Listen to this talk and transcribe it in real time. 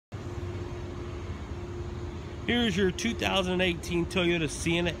Here's your 2018 Toyota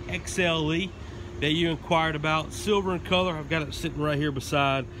Sienna XLE that you inquired about. Silver in color. I've got it sitting right here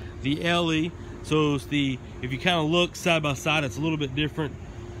beside the LE. So it's if you kind of look side by side, it's a little bit different.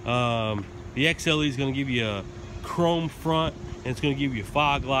 The XLE is going to give you a chrome front, and it's going to give you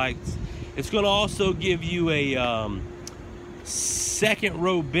fog lights. It's going to also give you a second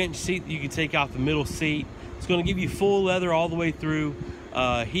row bench seat that you can take out the middle seat. It's going to give you full leather all the way through,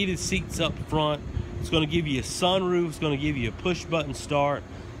 heated seats up front. It's going to give you a sunroof. It's going to give you a push button start.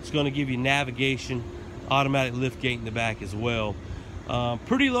 It's going to give you navigation, automatic lift gate in the back as well.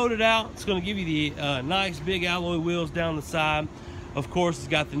 Pretty loaded out. It's going to give you the nice big alloy wheels down the side. Of course, it's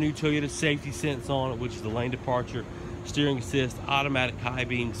got the new Toyota safety sense on it, which is the lane departure, steering assist, automatic high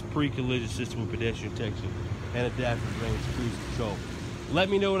beams, pre-collision system with pedestrian protection, and adaptive range cruise control. Let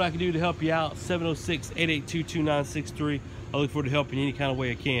me know what I can do to help you out. 706-882-2963. I look forward to helping you any kind of way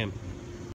I can.